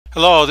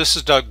Hello, this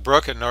is Doug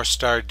Brook at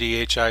NorthStar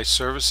DHI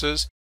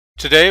Services.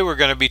 Today we're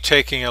going to be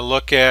taking a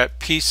look at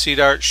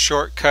PCDART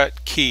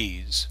shortcut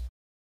keys.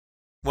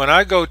 When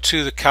I go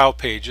to the cow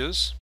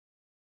pages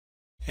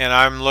and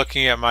I'm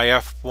looking at my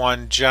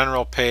F1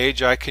 general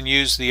page, I can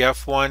use the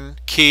F1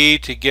 key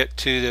to get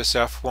to this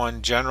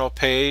F1 general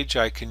page.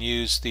 I can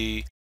use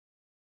the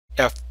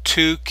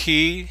F2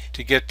 key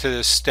to get to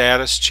the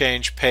status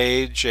change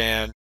page,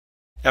 and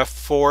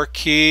F4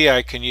 key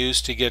I can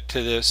use to get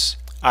to this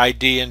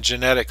ID and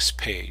genetics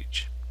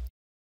page.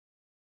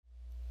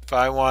 If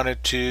I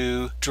wanted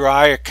to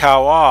dry a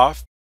cow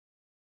off,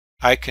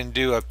 I can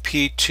do a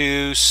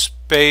P2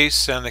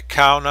 space and the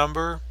cow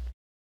number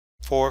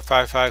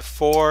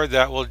 4554.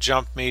 That will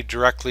jump me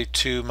directly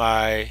to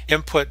my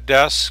input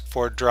desk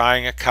for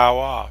drying a cow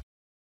off.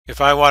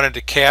 If I wanted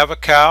to calve a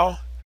cow,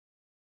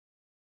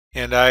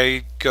 and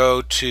I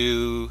go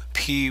to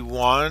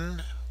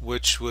P1,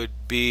 which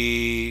would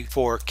be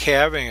for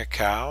calving a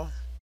cow,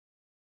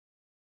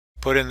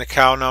 put in the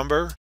cow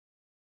number,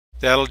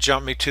 that'll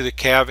jump me to the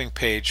calving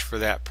page for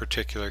that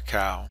particular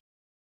cow.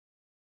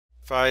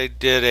 If I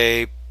did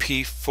a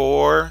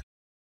P4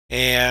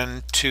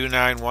 and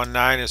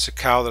 2919 is a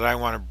cow that I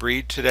want to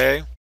breed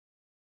today,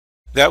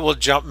 that will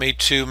jump me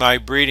to my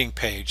breeding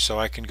page, so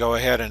I can go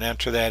ahead and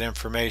enter that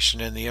information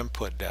in the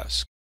input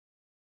desk.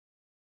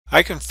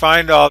 I can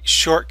find all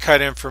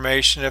shortcut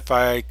information if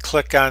I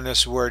click on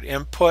this word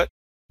input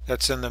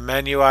that's in the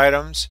menu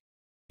items.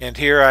 And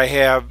here I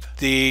have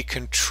the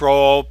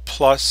control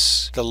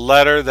plus the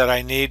letter that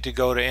I need to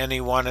go to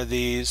any one of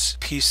these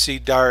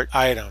PCDART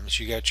items.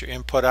 You got your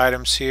input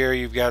items here,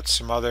 you've got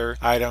some other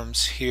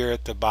items here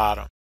at the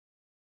bottom.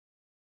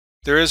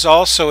 There is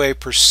also a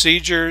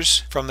procedures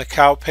from the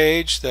cow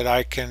page that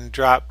I can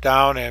drop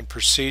down, and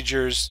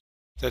procedures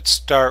that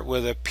start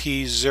with a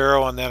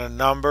P0 and then a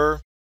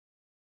number,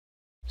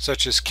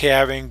 such as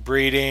calving,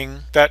 breeding,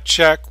 vet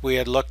check. We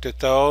had looked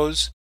at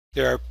those.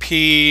 There are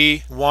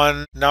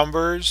P1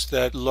 numbers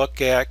that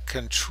look at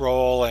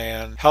control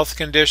and health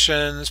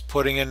conditions,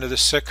 putting into the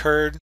sick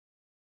herd.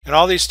 And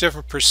all these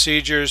different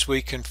procedures,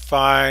 we can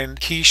find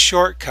key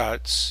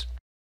shortcuts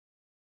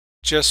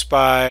just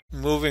by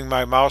moving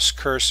my mouse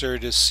cursor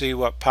to see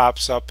what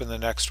pops up in the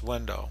next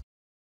window.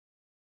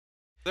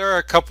 There are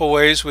a couple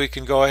ways we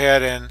can go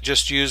ahead and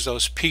just use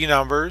those P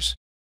numbers.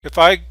 If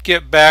I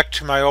get back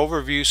to my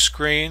overview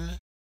screen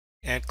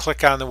and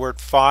click on the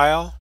word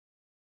File,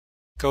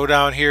 go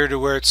down here to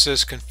where it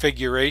says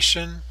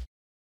Configuration.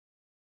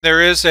 There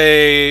is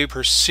a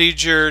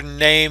procedure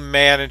name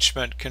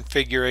management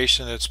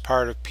configuration that's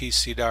part of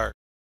PCDART.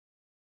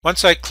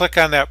 Once I click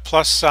on that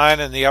plus sign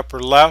in the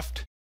upper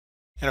left,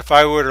 and if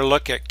I were to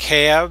look at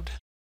calved,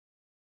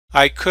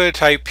 I could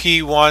type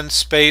P1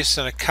 space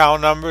and a cow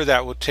number.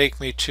 That would take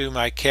me to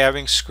my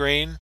calving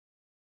screen.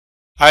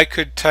 I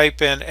could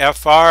type in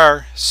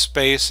FR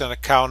space and a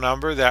cow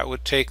number. That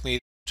would take me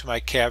to my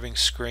calving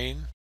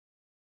screen.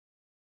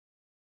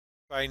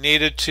 If I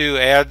needed to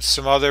add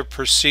some other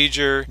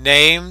procedure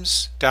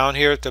names, down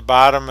here at the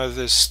bottom of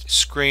this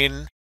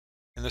screen,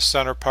 in the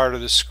center part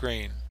of the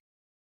screen.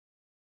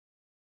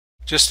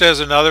 Just as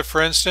another for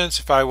instance,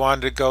 if I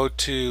wanted to go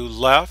to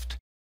left,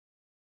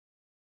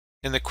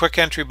 in the quick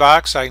entry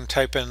box I can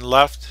type in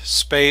left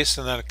space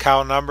and then a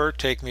cow number,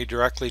 take me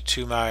directly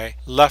to my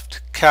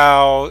left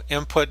cow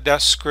input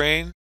desk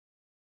screen.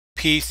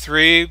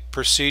 P3,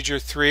 procedure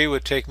 3,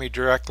 would take me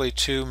directly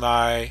to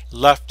my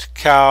left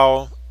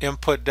cow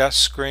input desk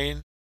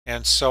screen,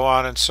 and so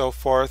on and so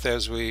forth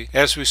as we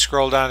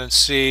scroll down and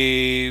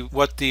see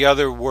what the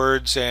other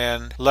words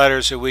and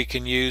letters that we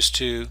can use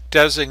to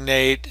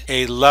designate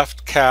a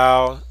left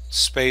cow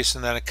space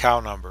and then a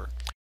cow number.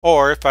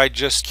 Or if I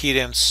just keyed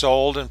in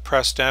sold and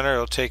pressed enter,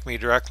 it'll take me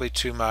directly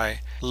to my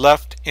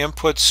left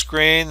input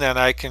screen. Then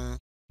I can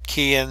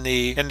key in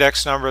the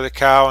index number of the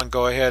cow and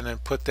go ahead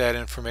and put that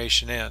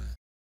information in.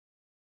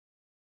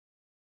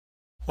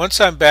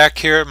 Once I'm back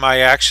here at my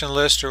action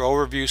list or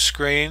overview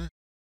screen,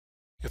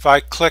 if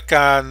I click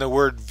on the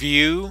word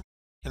view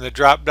in the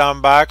drop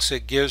down box,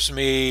 it gives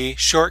me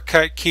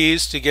shortcut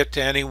keys to get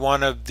to any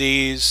one of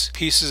these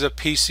pieces of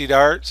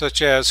PCDART,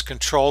 such as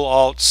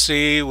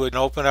Control-Alt-C would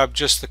open up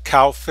just the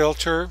cow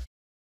filter.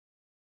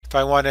 If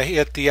I want to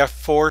hit the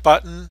F4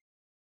 button,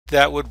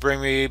 that would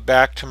bring me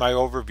back to my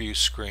overview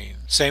screen.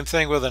 Same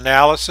thing with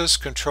analysis.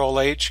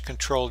 Control-H,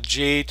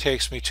 Control-G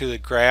takes me to the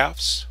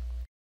graphs.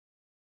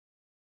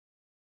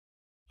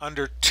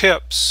 Under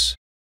tips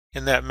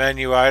in that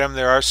menu item,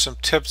 there are some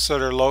tips that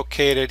are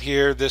located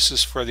here. This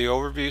is for the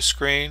overview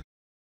screen.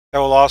 That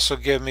will also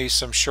give me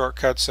some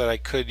shortcuts that I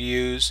could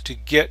use to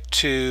get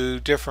to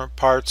different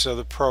parts of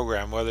the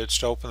program, whether it's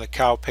to open the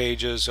cow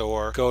pages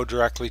or go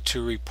directly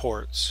to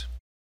reports.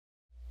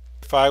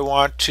 If I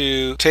want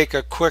to take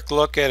a quick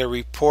look at a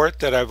report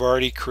that I've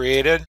already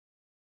created,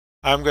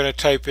 I'm going to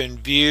type in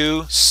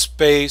view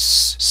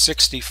space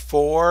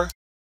 64.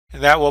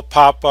 And that will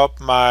pop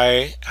up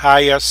my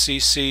high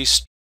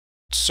SCC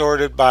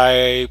sorted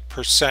by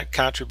percent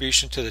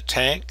contribution to the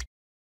tank.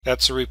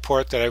 That's a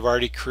report that I've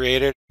already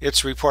created.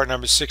 It's report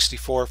number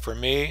 64 for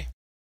me.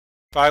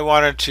 If I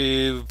wanted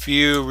to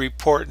view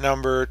report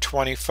number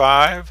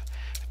 25,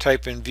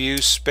 type in view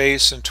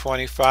space and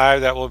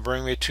 25. That will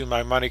bring me to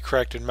my money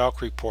corrected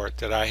milk report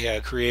that I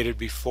had created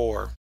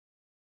before.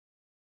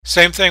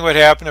 Same thing would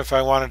happen if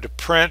I wanted to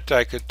print.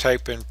 I could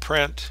type in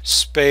print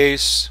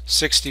space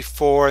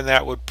 64 and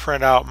that would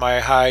print out my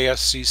high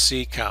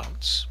SCC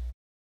counts.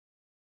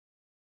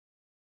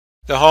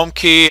 The home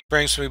key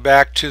brings me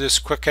back to this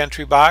quick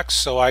entry box,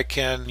 so I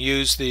can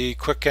use the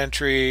quick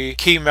entry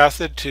key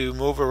method to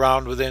move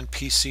around within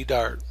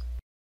PCDART.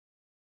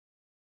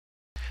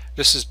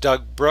 This is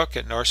Brook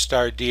at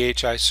NorthStar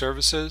DHI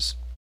Services.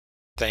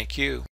 Thank you.